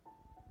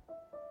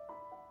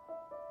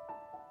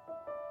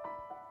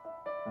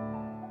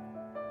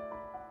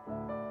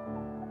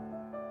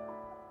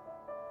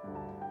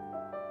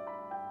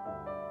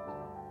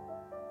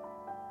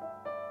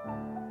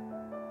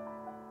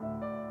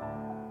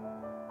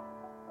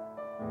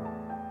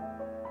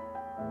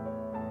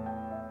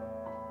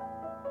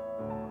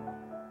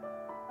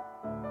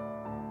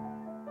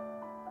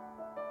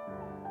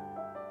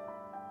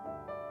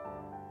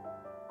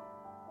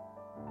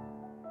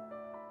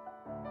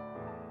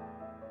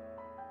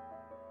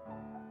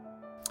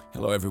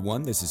Hello,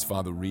 everyone. This is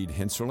Father Reed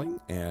Henserling,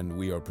 and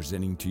we are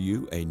presenting to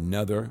you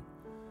another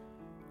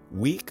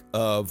week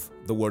of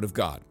the Word of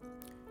God.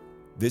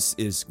 This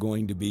is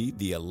going to be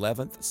the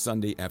 11th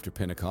Sunday after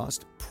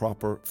Pentecost,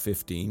 proper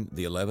 15,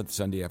 the 11th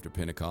Sunday after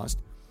Pentecost,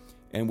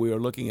 and we are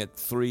looking at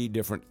three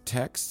different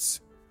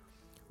texts.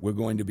 We're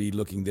going to be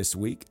looking this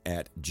week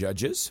at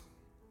Judges,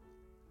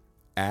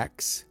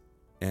 Acts,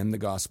 and the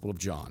Gospel of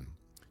John.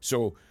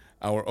 So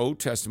our Old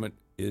Testament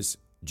is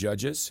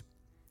Judges,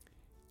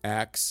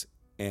 Acts,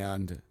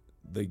 and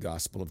the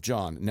Gospel of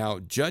John. Now,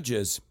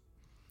 Judges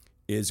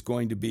is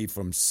going to be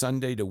from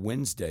Sunday to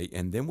Wednesday,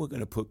 and then we're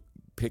going to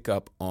pick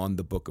up on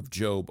the book of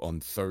Job on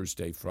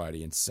Thursday,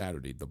 Friday, and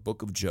Saturday. The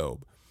book of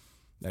Job.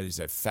 That is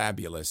a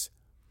fabulous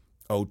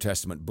Old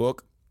Testament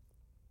book,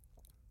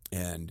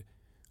 and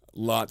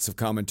lots of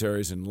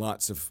commentaries and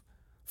lots of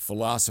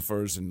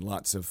philosophers and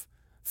lots of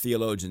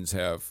theologians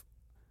have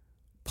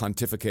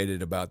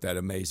pontificated about that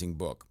amazing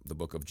book, the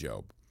book of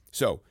Job.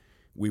 So,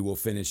 we will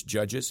finish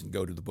Judges and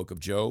go to the book of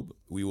Job.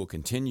 We will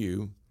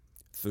continue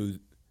through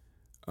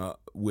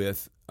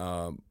with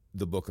the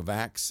book of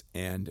Acts,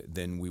 and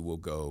then we will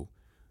go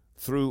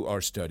through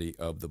our study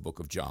of the book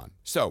of John.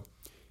 So,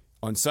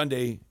 on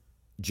Sunday,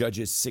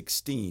 Judges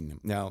 16.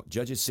 Now,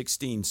 Judges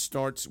 16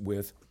 starts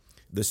with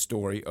the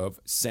story of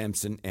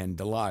Samson and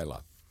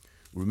Delilah.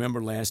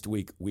 Remember last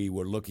week we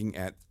were looking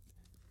at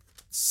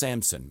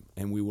Samson,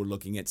 and we were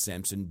looking at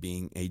Samson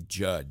being a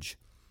judge.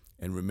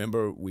 And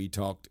remember, we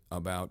talked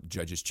about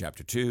Judges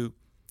chapter 2,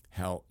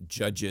 how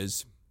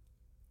judges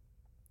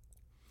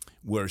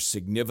were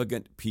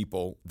significant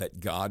people that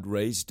God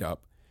raised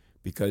up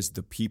because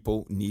the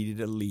people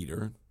needed a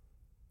leader,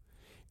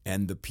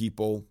 and the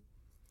people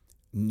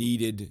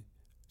needed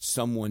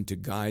someone to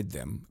guide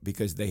them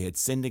because they had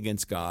sinned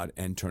against God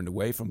and turned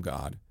away from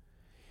God,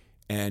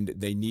 and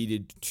they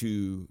needed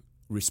to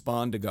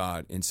respond to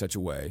God in such a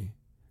way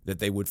that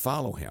they would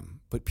follow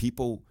him. But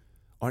people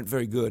aren't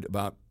very good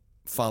about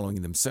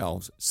following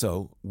themselves,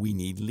 so we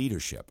need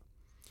leadership.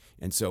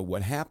 And so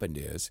what happened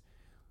is,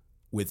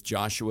 with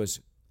Joshua's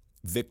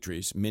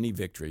victories, many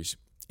victories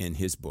in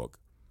his book,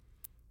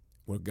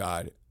 where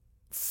God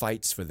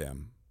fights for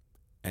them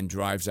and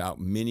drives out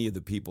many of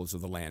the peoples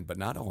of the land, but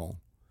not all,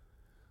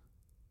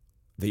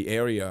 the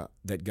area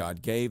that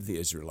God gave the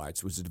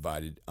Israelites was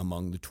divided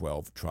among the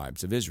 12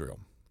 tribes of Israel.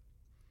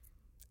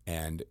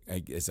 And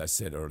as I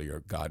said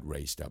earlier, God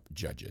raised up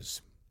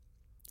judges.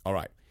 All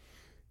right.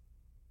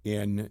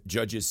 In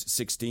Judges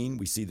 16,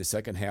 we see the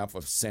second half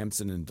of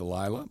Samson and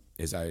Delilah,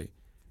 as I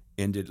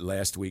ended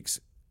last week's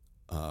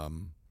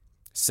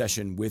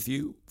session with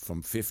you,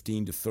 from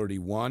 15 to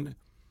 31.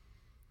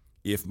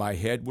 If my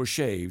head were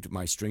shaved,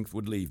 my strength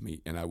would leave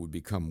me, and I would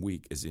become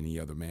weak as any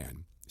other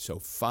man. So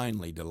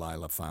finally,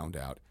 Delilah found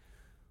out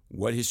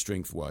what his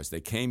strength was. They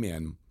came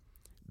in,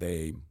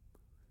 they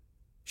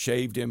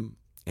shaved him,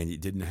 and he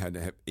didn't have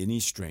any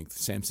strength.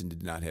 Samson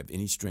did not have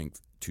any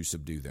strength to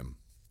subdue them.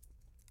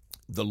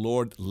 The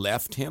Lord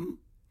left him.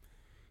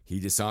 He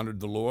dishonored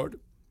the Lord,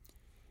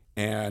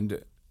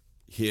 and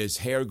his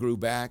hair grew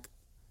back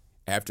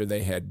after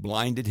they had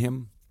blinded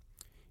him,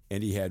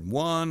 and he had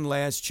one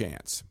last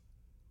chance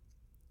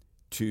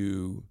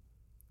to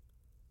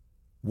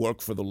work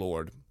for the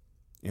Lord.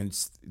 And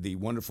it's the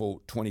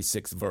wonderful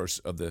 26th verse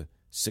of the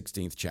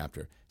 16th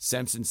chapter.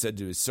 Samson said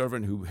to his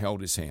servant who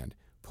held his hand,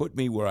 "Put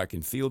me where I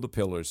can feel the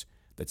pillars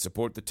that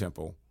support the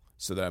temple,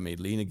 so that I may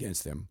lean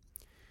against them."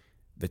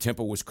 The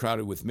temple was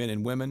crowded with men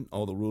and women.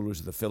 All the rulers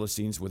of the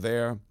Philistines were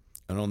there.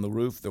 And on the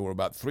roof there were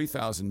about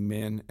 3,000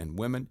 men and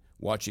women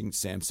watching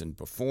Samson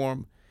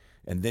perform.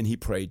 And then he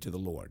prayed to the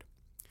Lord.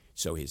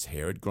 So his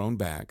hair had grown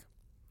back.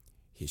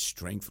 His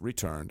strength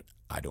returned.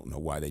 I don't know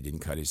why they didn't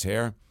cut his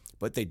hair,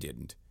 but they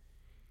didn't.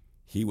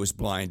 He was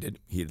blinded.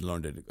 He had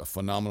learned a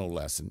phenomenal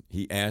lesson.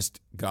 He asked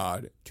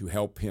God to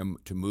help him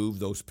to move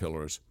those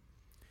pillars,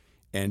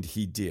 and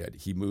he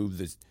did. He moved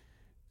the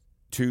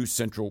two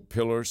central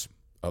pillars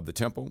of the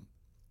temple,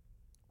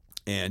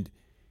 and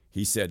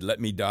he said,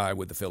 "Let me die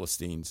with the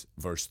Philistines,"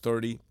 verse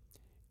 30,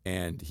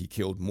 and he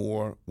killed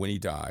more when he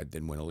died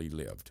than when he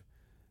lived.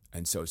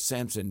 And so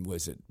Samson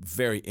was a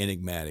very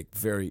enigmatic,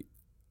 very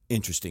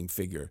interesting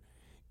figure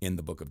in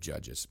the book of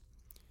Judges.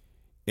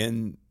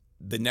 In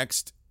the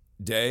next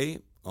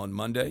day, on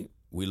Monday,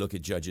 we look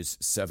at Judges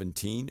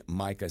 17,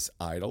 Micah's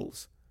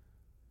idols,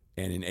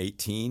 and in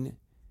 18,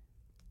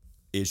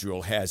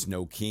 Israel has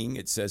no king,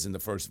 it says in the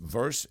first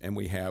verse, and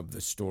we have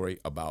the story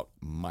about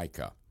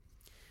Micah.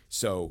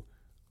 So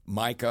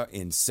Micah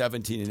in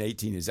 17 and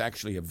 18 is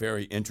actually a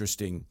very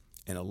interesting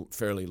and a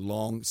fairly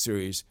long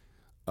series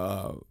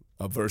of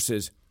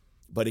verses.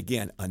 But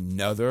again,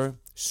 another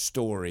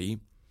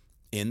story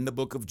in the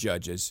book of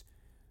Judges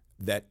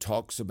that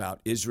talks about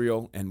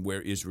Israel and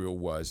where Israel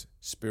was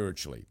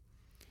spiritually.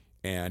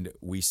 And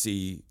we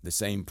see the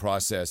same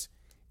process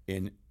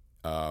in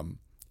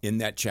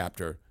that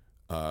chapter,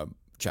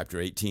 chapter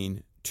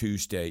 18,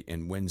 Tuesday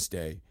and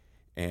Wednesday.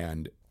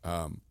 And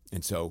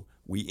so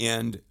we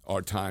end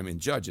our time in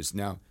Judges.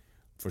 Now,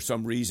 for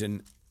some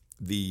reason,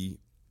 the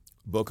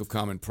Book of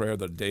Common Prayer,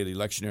 the daily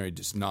lectionary,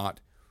 does not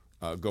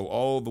go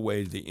all the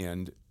way to the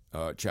end,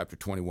 chapter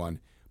 21.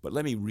 But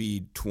let me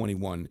read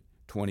 21,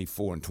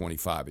 24, and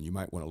 25, and you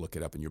might want to look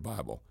it up in your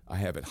Bible. I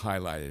have it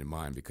highlighted in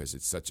mine because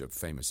it's such a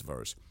famous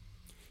verse.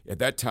 At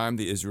that time,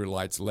 the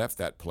Israelites left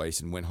that place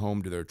and went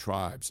home to their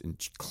tribes and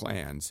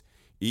clans,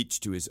 each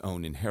to his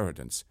own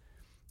inheritance.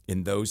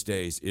 In those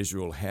days,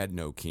 Israel had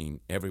no king.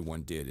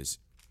 Everyone did as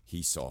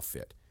he saw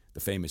fit. The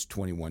famous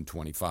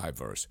 21:25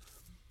 verse.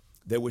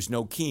 There was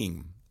no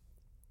king.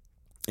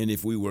 And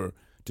if we were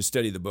to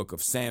study the book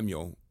of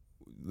Samuel,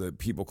 the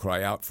people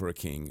cry out for a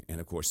king. And,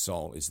 of course,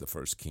 Saul is the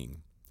first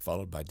king,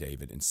 followed by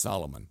David and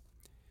Solomon.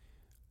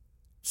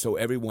 So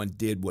everyone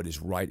did what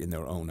is right in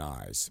their own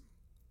eyes.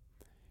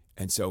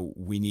 And so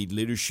we need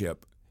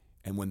leadership.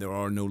 And when there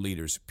are no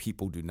leaders,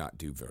 people do not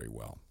do very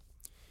well.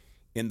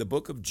 In the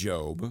book of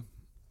Job,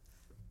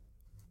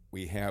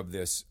 we have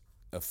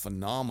a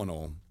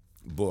phenomenal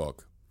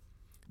book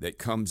that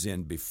comes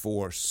in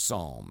before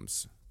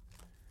Psalms.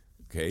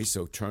 Okay,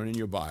 so turn in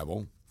your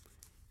Bible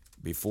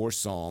before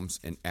Psalms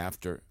and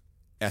after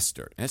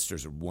Esther.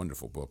 Esther's a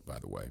wonderful book, by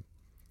the way.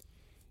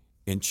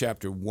 In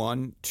chapter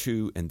 1,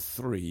 2, and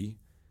 3,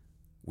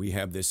 we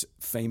have this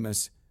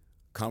famous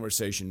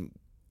conversation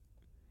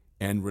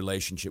and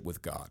relationship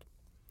with God.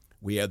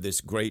 We have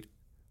this great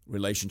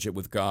relationship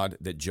with God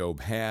that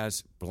Job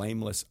has,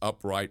 blameless,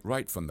 upright,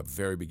 right from the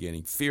very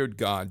beginning, feared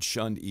God,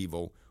 shunned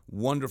evil,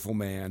 wonderful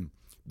man,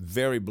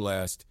 very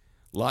blessed,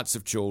 lots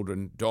of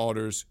children,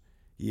 daughters.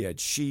 He had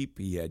sheep,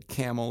 he had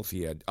camels,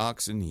 he had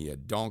oxen, he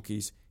had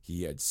donkeys,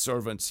 he had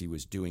servants. He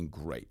was doing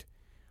great.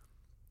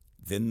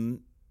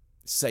 Then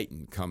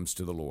Satan comes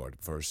to the Lord,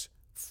 verse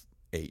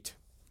 8.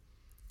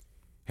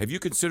 Have you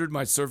considered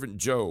my servant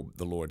Job,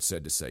 the Lord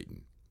said to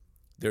Satan.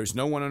 There is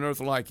no one on earth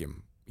like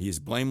him. He is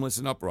blameless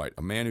and upright,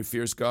 a man who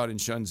fears God and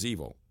shuns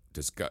evil.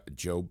 Does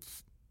Job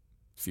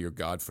fear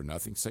God for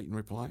nothing? Satan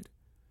replied.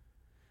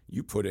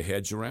 You put a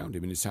hedge around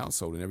him and his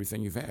household and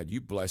everything you've had. You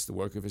bless the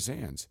work of his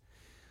hands.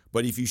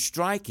 But if you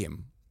strike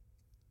him,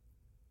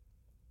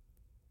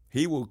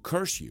 he will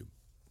curse you.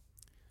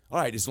 All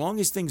right, as long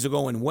as things are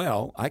going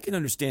well, I can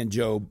understand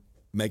Job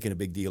making a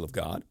big deal of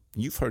God.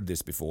 You've heard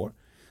this before.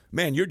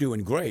 Man, you're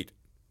doing great.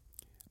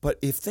 But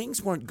if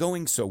things weren't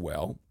going so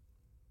well,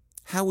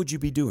 how would you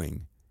be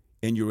doing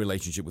in your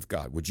relationship with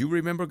God? Would you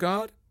remember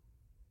God?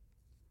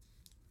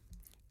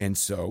 And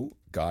so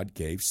God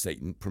gave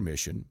Satan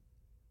permission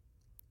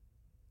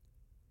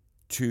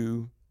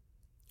to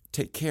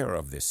take care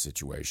of this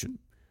situation,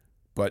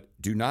 but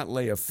do not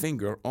lay a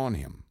finger on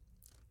him.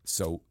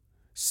 So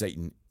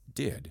Satan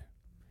did.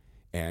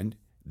 And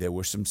there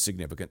were some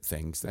significant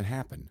things that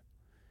happened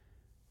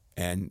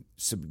and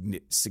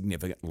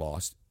significant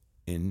loss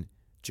in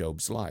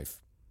Job's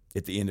life.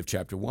 At the end of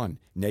chapter 1,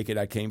 naked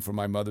I came from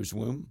my mother's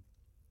womb.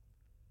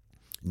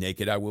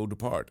 Naked I will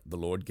depart. The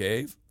Lord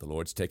gave, the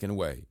Lord's taken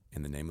away,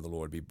 and the name of the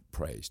Lord be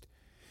praised.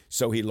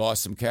 So he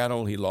lost some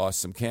cattle, he lost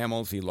some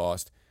camels, he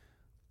lost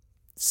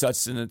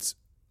sustenance,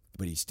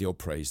 but he still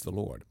praised the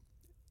Lord.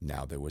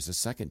 Now there was a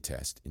second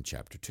test in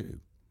chapter 2.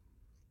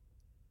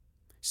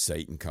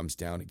 Satan comes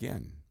down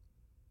again.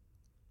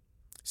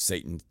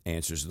 Satan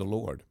answers the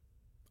Lord.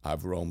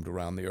 I've roamed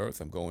around the earth.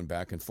 I'm going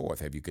back and forth.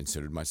 Have you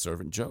considered my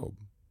servant Job?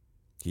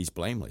 He's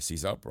blameless.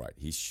 He's upright.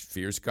 He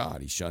fears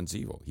God. He shuns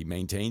evil. He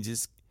maintains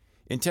his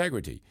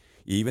integrity,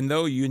 even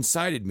though you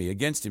incited me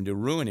against him to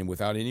ruin him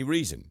without any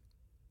reason.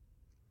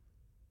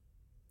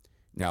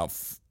 Now,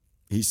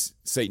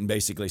 Satan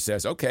basically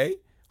says, okay,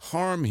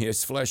 harm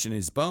his flesh and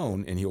his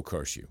bone, and he'll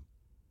curse you.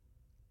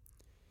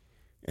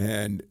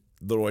 And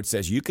the Lord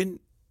says, you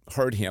can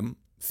hurt him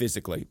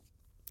physically.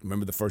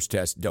 Remember the first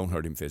test, don't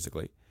hurt him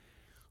physically.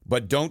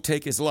 But don't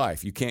take his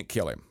life. You can't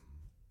kill him.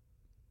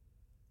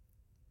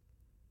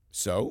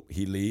 So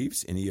he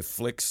leaves and he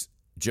afflicts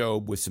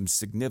Job with some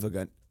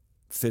significant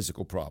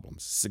physical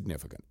problems.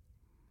 Significant.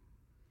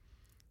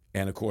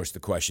 And of course the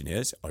question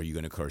is, are you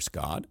going to curse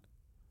God,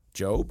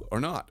 Job, or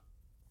not?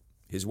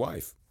 His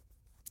wife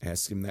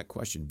asks him that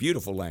question.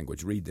 Beautiful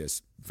language. Read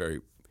this.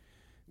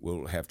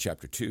 We'll have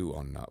chapter 2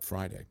 on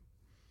Friday.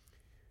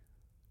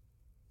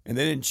 And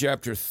then in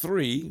chapter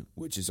 3,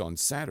 which is on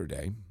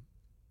Saturday,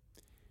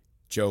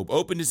 Job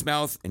opened his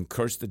mouth and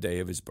cursed the day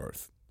of his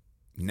birth.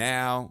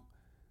 Now,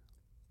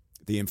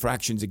 the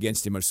infractions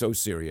against him are so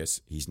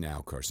serious, he's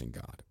now cursing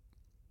God.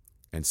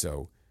 And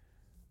so,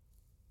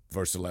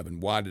 verse 11,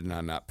 why did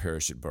I not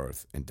perish at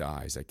birth and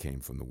die as I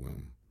came from the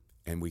womb?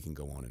 And we can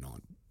go on and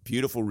on.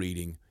 Beautiful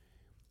reading,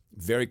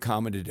 very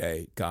common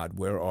today. God,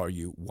 where are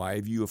you? Why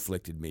have you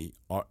afflicted me?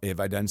 Have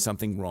I done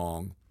something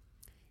wrong?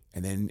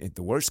 And then at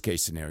the worst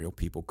case scenario,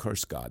 people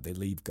curse God. They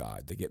leave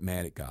God. They get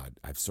mad at God.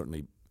 I've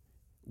certainly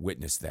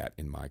witnessed that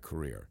in my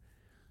career.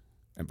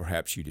 And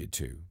perhaps you did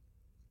too.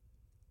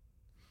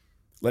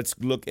 Let's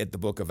look at the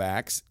book of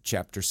Acts,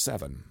 chapter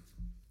 7.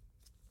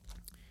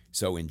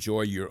 So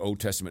enjoy your Old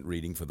Testament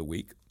reading for the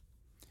week.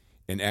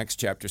 In Acts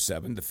chapter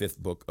 7, the fifth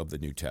book of the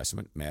New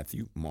Testament,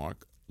 Matthew,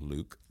 Mark,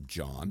 Luke,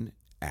 John,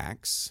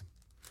 Acts.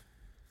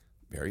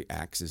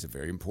 Acts is a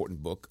very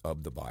important book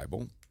of the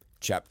Bible.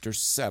 Chapter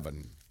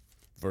 7,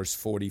 verse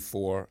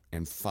 44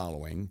 and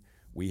following.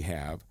 we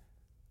have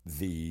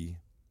the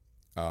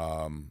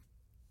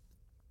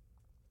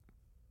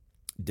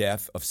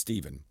death of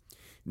Stephen.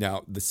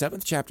 Now, the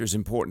 7th chapter is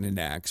important in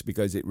Acts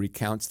because it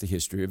recounts the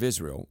history of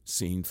Israel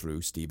seen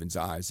through Stephen's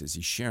eyes as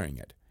he's sharing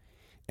it.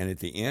 And at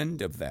the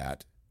end of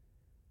that,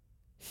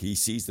 he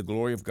sees the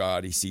glory of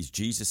God. He sees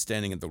Jesus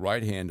standing at the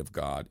right hand of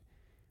God.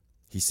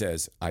 He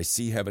says, I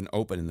see heaven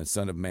open and the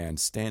Son of Man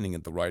standing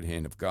at the right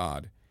hand of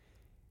God.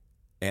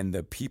 And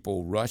the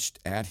people rushed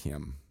at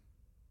him.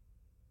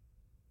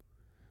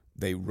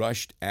 They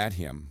rushed at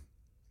him.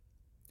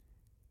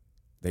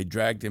 They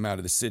dragged him out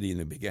of the city and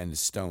they began to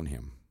stone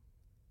him.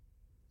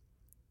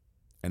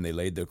 And they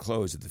laid their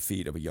clothes at the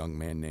feet of a young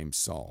man named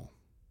Saul.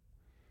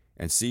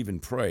 And Stephen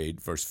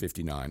prayed, verse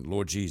 59,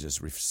 Lord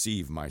Jesus,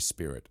 receive my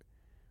spirit.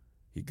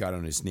 He got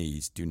on his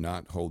knees. Do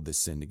not hold this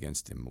sin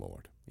against him,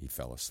 Lord. He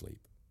fell asleep.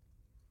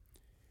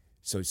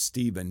 So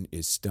Stephen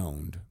is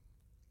stoned,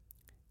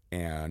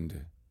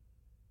 and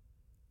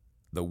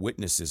the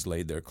witnesses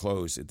laid their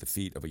clothes at the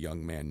feet of a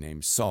young man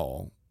named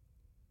Saul,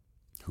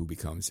 who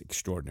becomes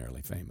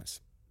extraordinarily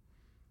famous.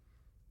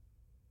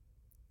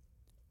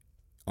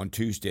 On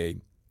Tuesday,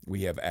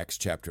 we have Acts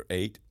chapter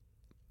 8,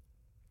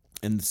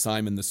 and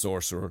Simon the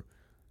sorcerer.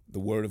 The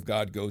word of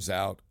God goes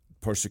out.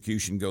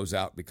 Persecution goes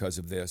out because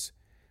of this.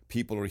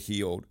 People are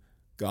healed.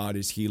 God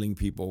is healing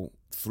people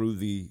through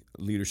the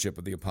leadership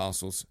of the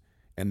apostles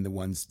and the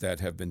ones that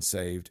have been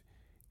saved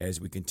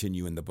as we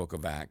continue in the book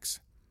of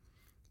Acts.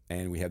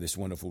 And we have this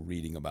wonderful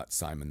reading about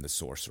Simon the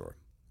sorcerer.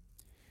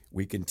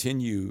 We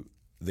continue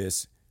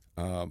this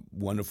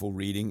wonderful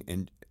reading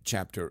in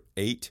chapter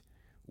 8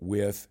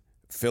 with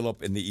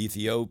Philip and the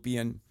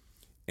Ethiopian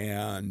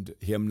and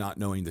him not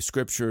knowing the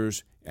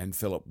scriptures and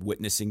Philip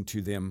witnessing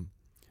to them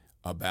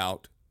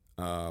about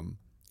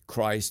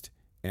Christ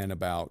and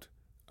about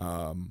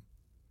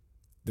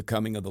the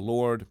coming of the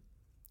Lord.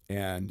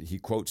 And he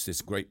quotes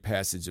this great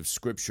passage of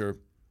scripture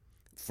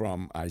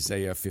from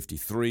Isaiah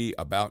 53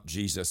 about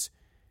Jesus.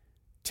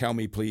 Tell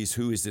me, please,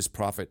 who is this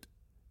prophet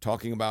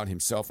talking about,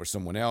 himself or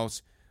someone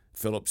else?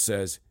 Philip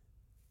says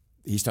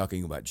he's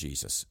talking about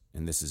Jesus.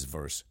 And this is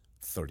verse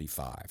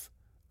 35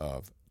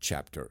 of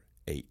chapter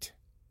 8,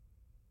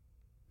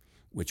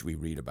 which we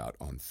read about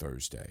on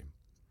Thursday.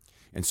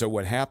 And so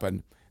what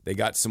happened, they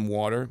got some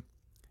water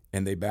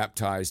and they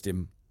baptized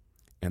him,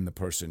 and the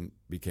person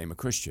became a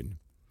Christian.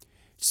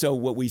 So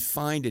what we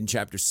find in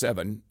chapter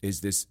 7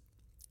 is this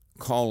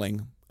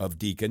calling of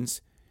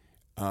deacons,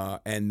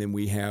 and then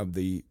we have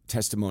the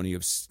testimony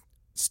of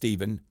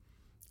Stephen,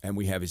 and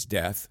we have his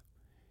death,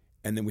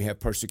 and then we have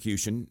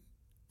persecution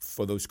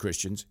for those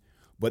Christians.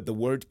 But the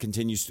word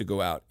continues to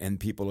go out, and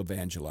people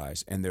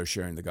evangelize, and they're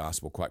sharing the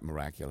gospel quite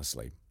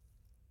miraculously.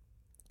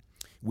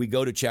 We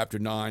go to chapter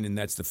 9, and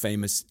that's the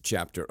famous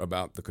chapter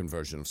about the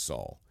conversion of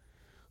Saul,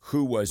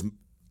 who was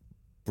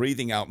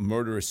breathing out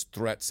murderous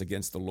threats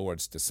against the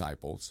Lord's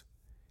disciples.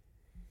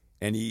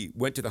 And he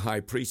went to the high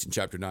priest in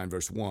chapter 9,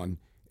 verse 1,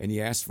 and he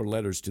asked for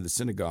letters to the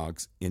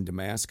synagogues in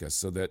Damascus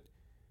so that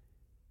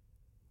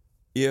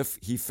if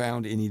he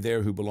found any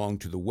there who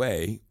belonged to the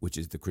way, which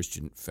is the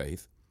Christian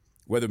faith,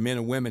 whether men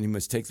or women, he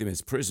must take them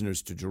as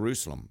prisoners to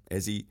Jerusalem.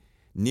 As he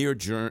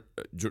neared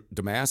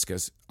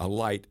Damascus, a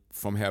light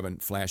from heaven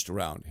flashed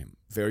around him.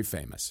 Very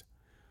famous.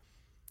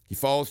 He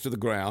falls to the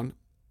ground.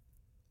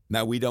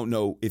 Now, we don't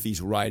know if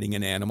he's riding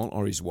an animal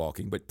or he's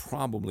walking, but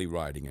probably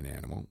riding an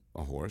animal,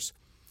 a horse,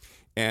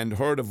 and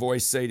heard a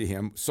voice say to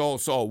him, Saul,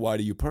 Saul, why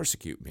do you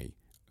persecute me?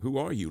 Who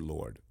are you,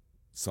 Lord?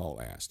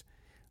 Saul asked.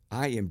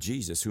 I am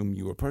Jesus whom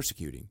you are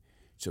persecuting.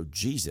 So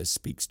Jesus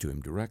speaks to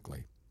him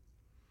directly.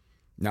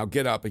 Now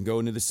get up and go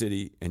into the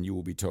city, and you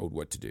will be told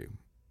what to do.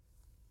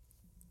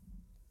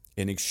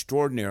 An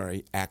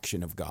extraordinary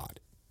action of God.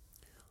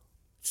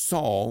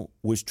 Saul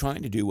was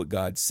trying to do what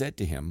God said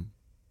to him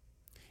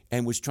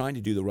and was trying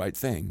to do the right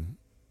thing,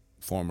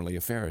 formerly a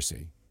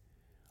Pharisee.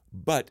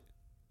 But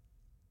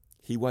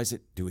he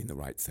wasn't doing the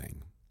right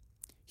thing.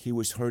 He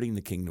was hurting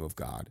the kingdom of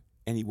God,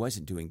 and he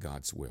wasn't doing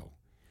God's will.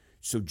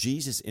 So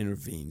Jesus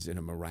intervenes in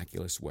a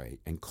miraculous way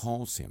and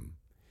calls him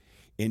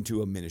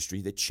into a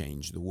ministry that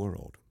changed the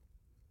world.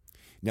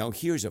 Now,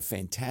 here's a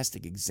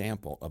fantastic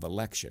example of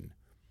election,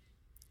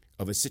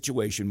 of a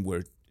situation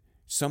where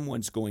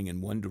someone's going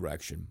in one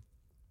direction,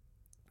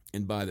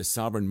 and by the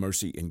sovereign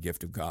mercy and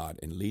gift of God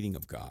and leading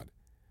of God,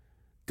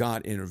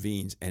 God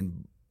intervenes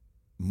and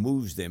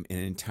moves them in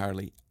an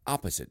entirely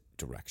opposite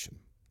direction.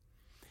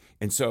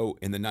 And so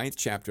in the 9th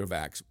chapter of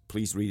Acts,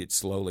 please read it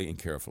slowly and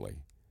carefully,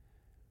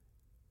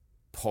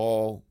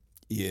 Paul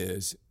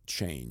is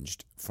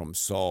changed from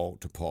Saul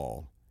to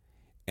Paul,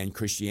 and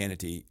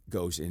Christianity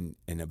goes in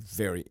a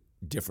very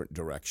different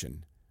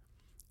direction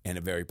and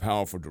a very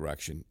powerful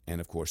direction.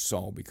 And of course,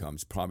 Saul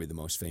becomes probably the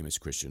most famous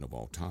Christian of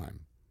all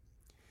time.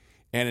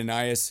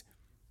 Ananias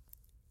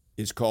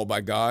is called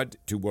by God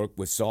to work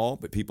with Saul,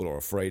 but people are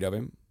afraid of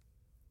him.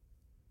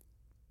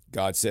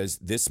 God says,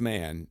 this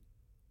man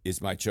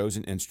is my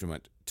chosen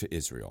instrument to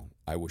Israel.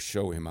 I will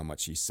show him how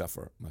much he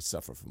must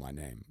suffer for my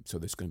name. So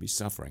there's going to be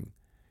suffering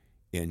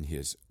in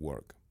his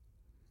work.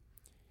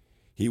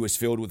 He was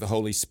filled with the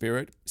Holy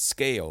Spirit.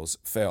 Scales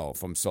fell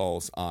from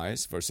Saul's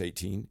eyes. Verse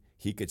 18,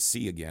 he could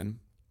see again.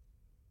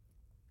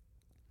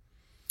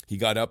 He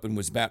got up and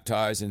was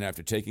baptized, and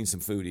after taking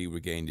some food, he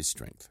regained his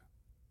strength.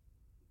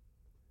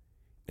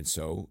 And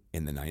so,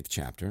 in the 9th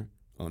chapter,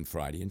 on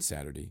Friday and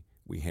Saturday,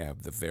 we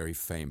have the very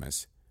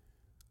famous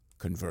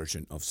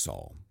conversion of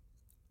Saul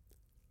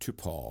to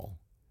Paul.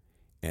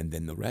 And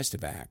then the rest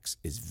of Acts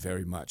is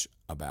very much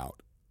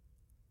about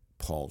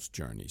Paul's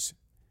journeys.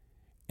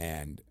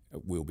 And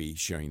we'll be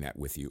sharing that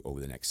with you over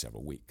the next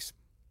several weeks.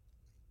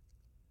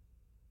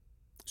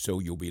 So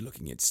you'll be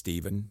looking at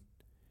Stephen,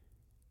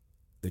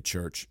 the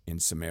church in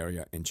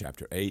Samaria in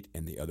chapter 8,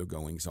 and the other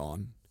goings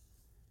on.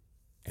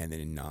 And then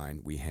in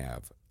 9, we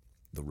have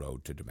the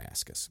road to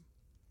Damascus.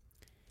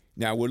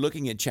 Now we're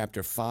looking at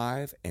chapter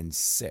 5 and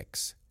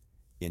 6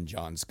 in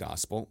John's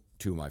Gospel,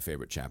 two of my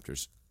favorite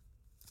chapters.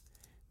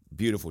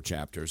 Beautiful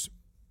chapters,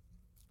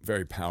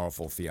 very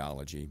powerful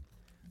theology.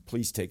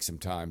 Please take some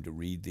time to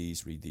read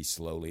these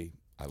slowly.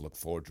 I look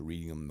forward to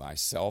reading them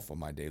myself on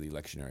my daily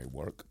lectionary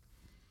work.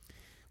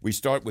 We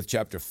start with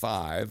chapter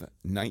 5,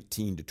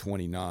 19 to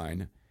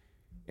 29,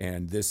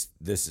 and this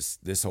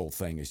whole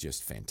thing is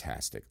just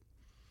fantastic.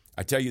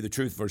 I tell you the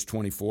truth, verse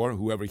 24,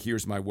 whoever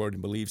hears my word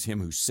and believes him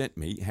who sent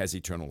me has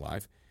eternal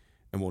life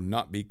and will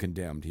not be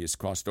condemned. He has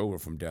crossed over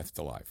from death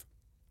to life.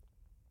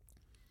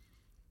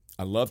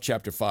 I love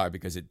chapter 5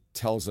 because it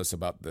tells us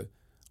about the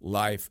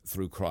life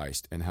through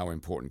Christ and how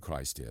important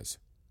Christ is.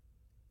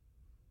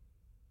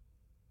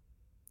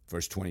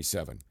 Verse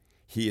 27,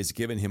 he has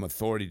given him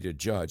authority to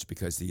judge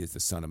because he is the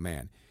Son of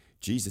Man.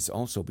 Jesus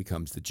also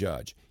becomes the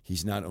judge.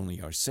 He's not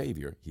only our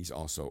Savior, he's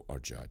also our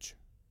judge.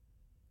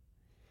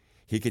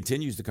 He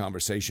continues the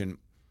conversation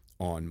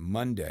on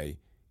Monday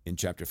in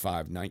chapter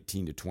 5,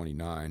 19 to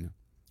 29.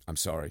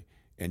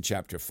 In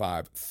chapter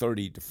 5,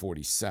 30 to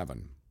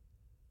 47,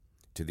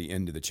 to the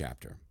end of the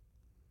chapter,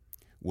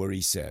 where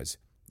he says,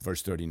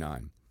 verse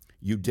 39,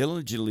 you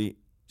diligently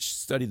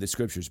study the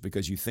scriptures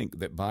because you think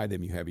that by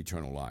them you have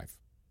eternal life.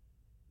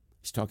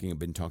 He's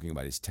been talking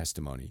about his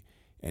testimony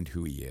and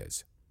who he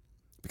is,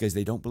 because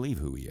they don't believe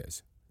who he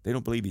is. They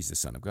don't believe he's the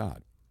Son of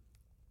God.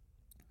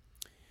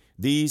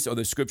 These are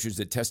the scriptures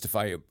that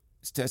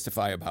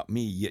testify about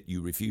me, yet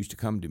you refuse to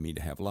come to me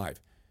to have life.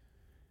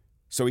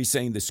 So he's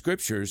saying the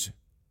scriptures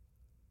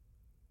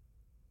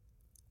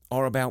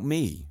are about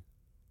me,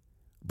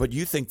 but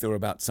you think they're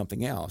about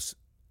something else.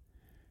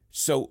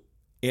 So,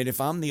 and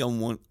if I'm the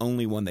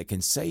only one that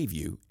can save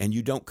you, and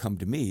you don't come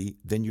to me,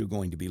 then you're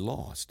going to be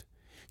lost.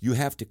 You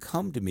have to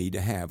come to me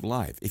to have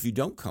life. If you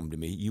don't come to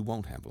me, you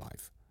won't have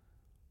life.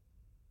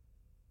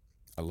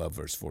 I love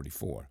verse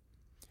 44.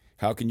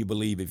 How can you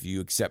believe if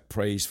you accept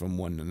praise from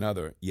one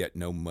another, yet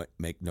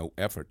make no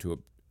effort to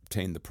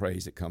obtain the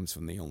praise that comes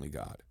from the only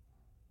God?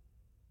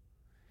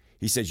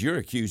 He says, your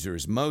accuser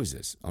is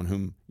Moses, on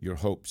whom your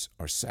hopes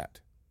are set.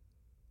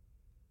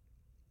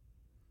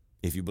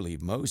 If you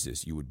believe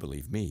Moses, you would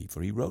believe me,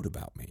 for he wrote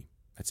about me.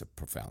 That's a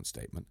profound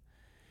statement.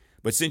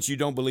 But since you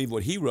don't believe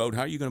what he wrote,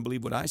 how are you going to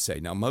believe what I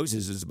say? Now,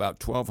 Moses is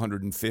about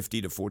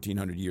 1,250 to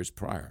 1,400 years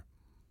prior.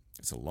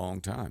 It's a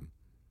long time.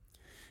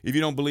 If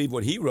you don't believe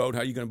what he wrote,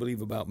 how are you going to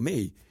believe about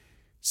me?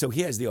 So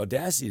he has the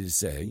audacity to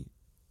say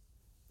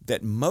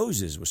that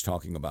Moses was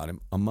talking about him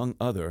among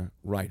other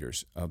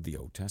writers of the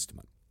Old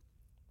Testament.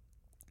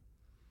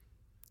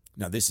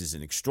 Now, this is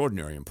an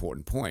extraordinarily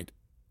important point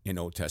in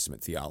Old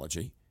Testament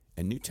theology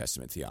and New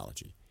Testament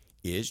theology.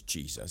 Is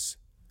Jesus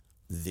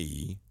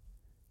the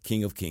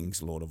King of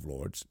Kings, Lord of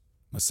Lords,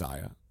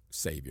 Messiah,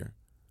 Savior,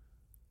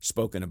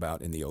 spoken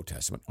about in the Old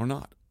Testament or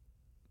not?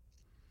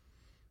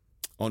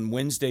 On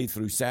Wednesday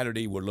through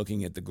Saturday, we're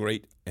looking at the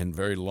great and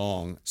very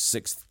long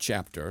 6th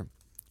chapter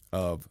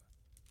of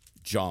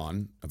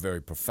John, a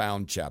very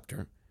profound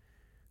chapter,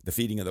 the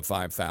feeding of the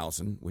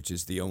 5,000, which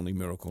is the only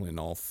miracle in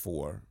all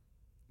 4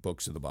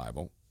 books of the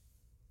Bible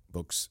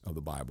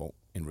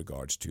in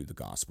regards to the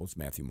Gospels,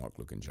 Matthew, Mark,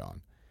 Luke, and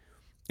John.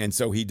 And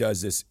so he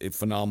does this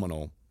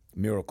phenomenal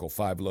miracle,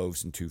 5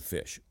 loaves and 2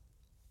 fish.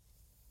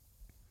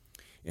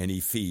 And he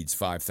feeds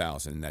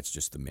 5,000, and that's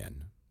just the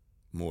men.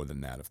 More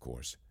than that, of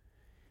course.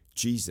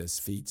 Jesus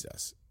feeds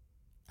us.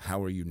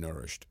 How are you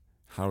nourished?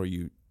 How are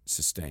you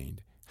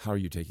sustained? How are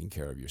you taking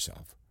care of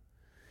yourself?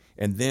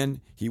 And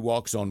then he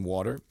walks on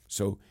water.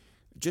 So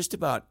just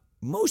about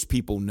most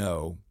people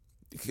know,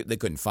 they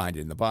couldn't find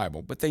it in the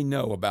Bible, but they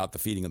know about the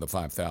feeding of the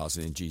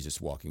 5,000 and Jesus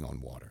walking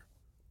on water.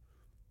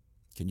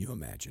 Can you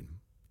imagine?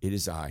 It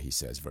is I, he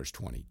says, verse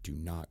 20, do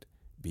not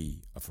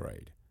be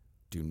afraid.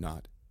 Do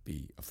not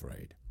be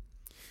afraid.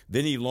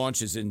 Then he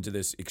launches into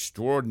this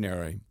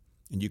extraordinary,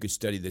 and you could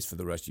study this for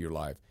the rest of your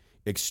life,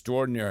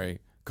 extraordinary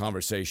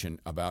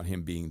conversation about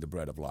him being the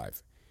bread of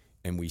life.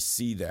 And we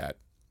see that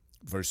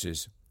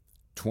verses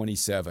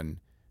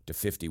 27 to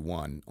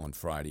 51 on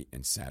Friday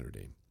and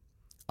Saturday.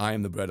 I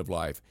am the bread of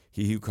life.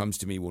 He who comes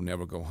to me will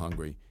never go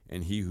hungry,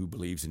 and he who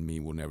believes in me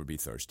will never be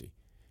thirsty.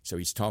 So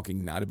he's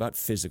talking not about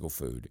physical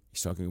food.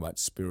 He's talking about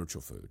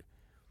spiritual food.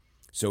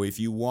 So if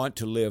you want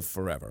to live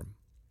forever,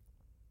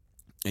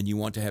 and you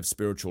want to have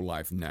spiritual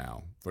life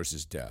now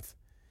versus death,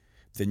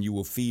 then you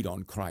will feed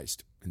on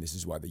Christ. And this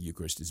is why the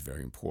Eucharist is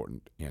very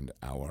important in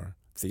our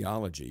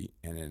theology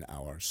and in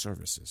our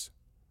services.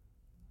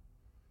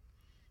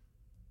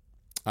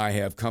 I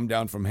have come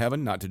down from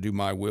heaven not to do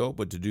my will,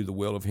 but to do the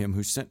will of him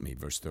who sent me,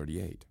 verse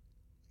 38.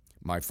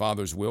 My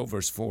Father's will,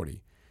 verse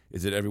 40,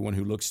 is that everyone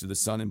who looks to the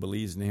Son and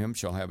believes in him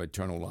shall have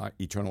eternal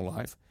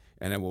life,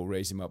 and I will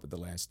raise him up at the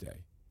last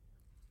day.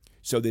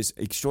 So this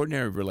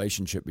extraordinary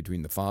relationship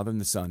between the Father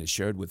and the Son is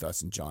shared with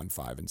us in John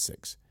 5 and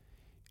 6.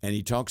 And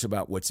he talks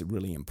about what's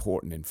really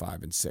important in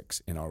 5 and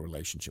 6 in our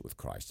relationship with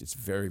Christ. It's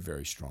very,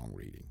 very strong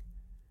reading.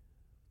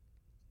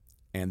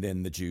 And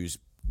then the Jews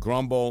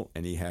grumble,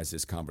 and he has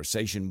this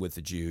conversation with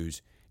the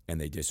Jews, and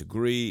they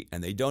disagree,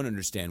 and they don't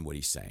understand what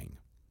he's saying.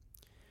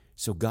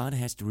 So God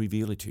has to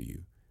reveal it to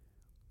you.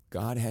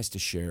 God has to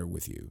share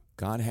with you.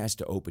 God has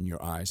to open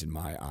your eyes and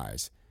my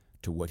eyes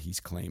to what he's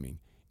claiming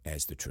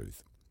as the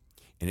truth.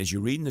 And as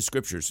you're reading the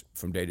scriptures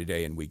from day to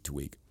day and week to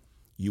week,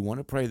 you want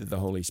to pray that the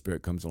Holy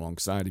Spirit comes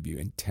alongside of you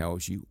and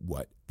tells you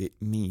what it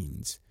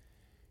means,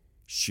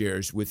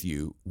 shares with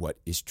you what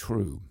is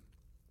true,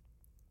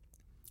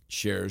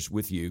 shares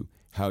with you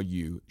how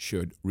you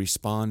should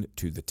respond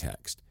to the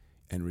text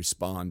and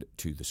respond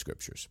to the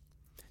scriptures.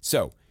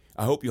 So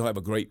I hope you'll have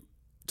a great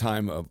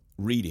time of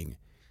reading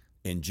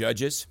in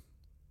Judges,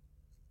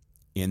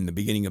 in the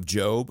beginning of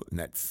Job, and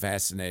that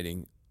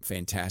fascinating,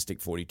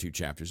 fantastic 42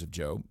 chapters of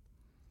Job,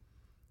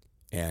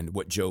 and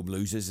what Job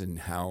loses and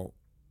how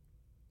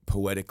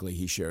poetically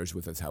he shares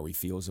with us how he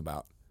feels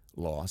about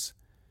loss.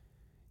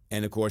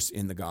 And, of course,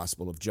 in the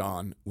Gospel of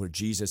John, where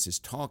Jesus is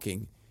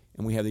talking,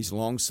 and we have these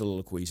long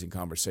soliloquies and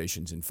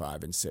conversations in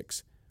 5 and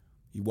 6.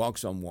 He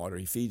walks on water.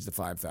 He feeds the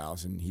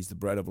 5,000. He's the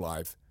bread of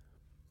life.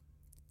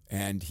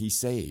 And he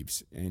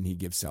saves, and he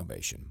gives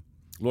salvation.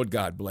 Lord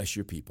God, bless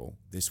your people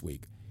this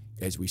week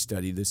as we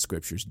study the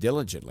scriptures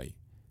diligently,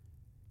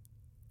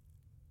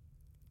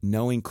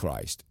 knowing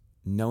Christ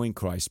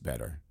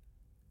better.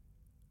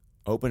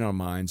 Open our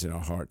minds and our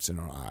hearts and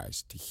our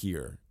eyes to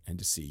hear and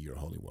to see your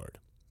holy word.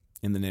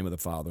 In the name of the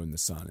Father, and the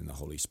Son, and the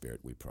Holy Spirit,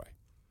 we pray.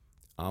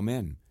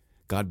 Amen.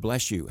 God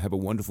bless you. Have a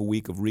wonderful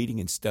week of reading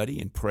and study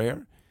and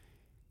prayer,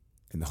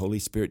 and the Holy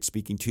Spirit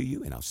speaking to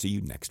you, and I'll see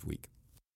you next week.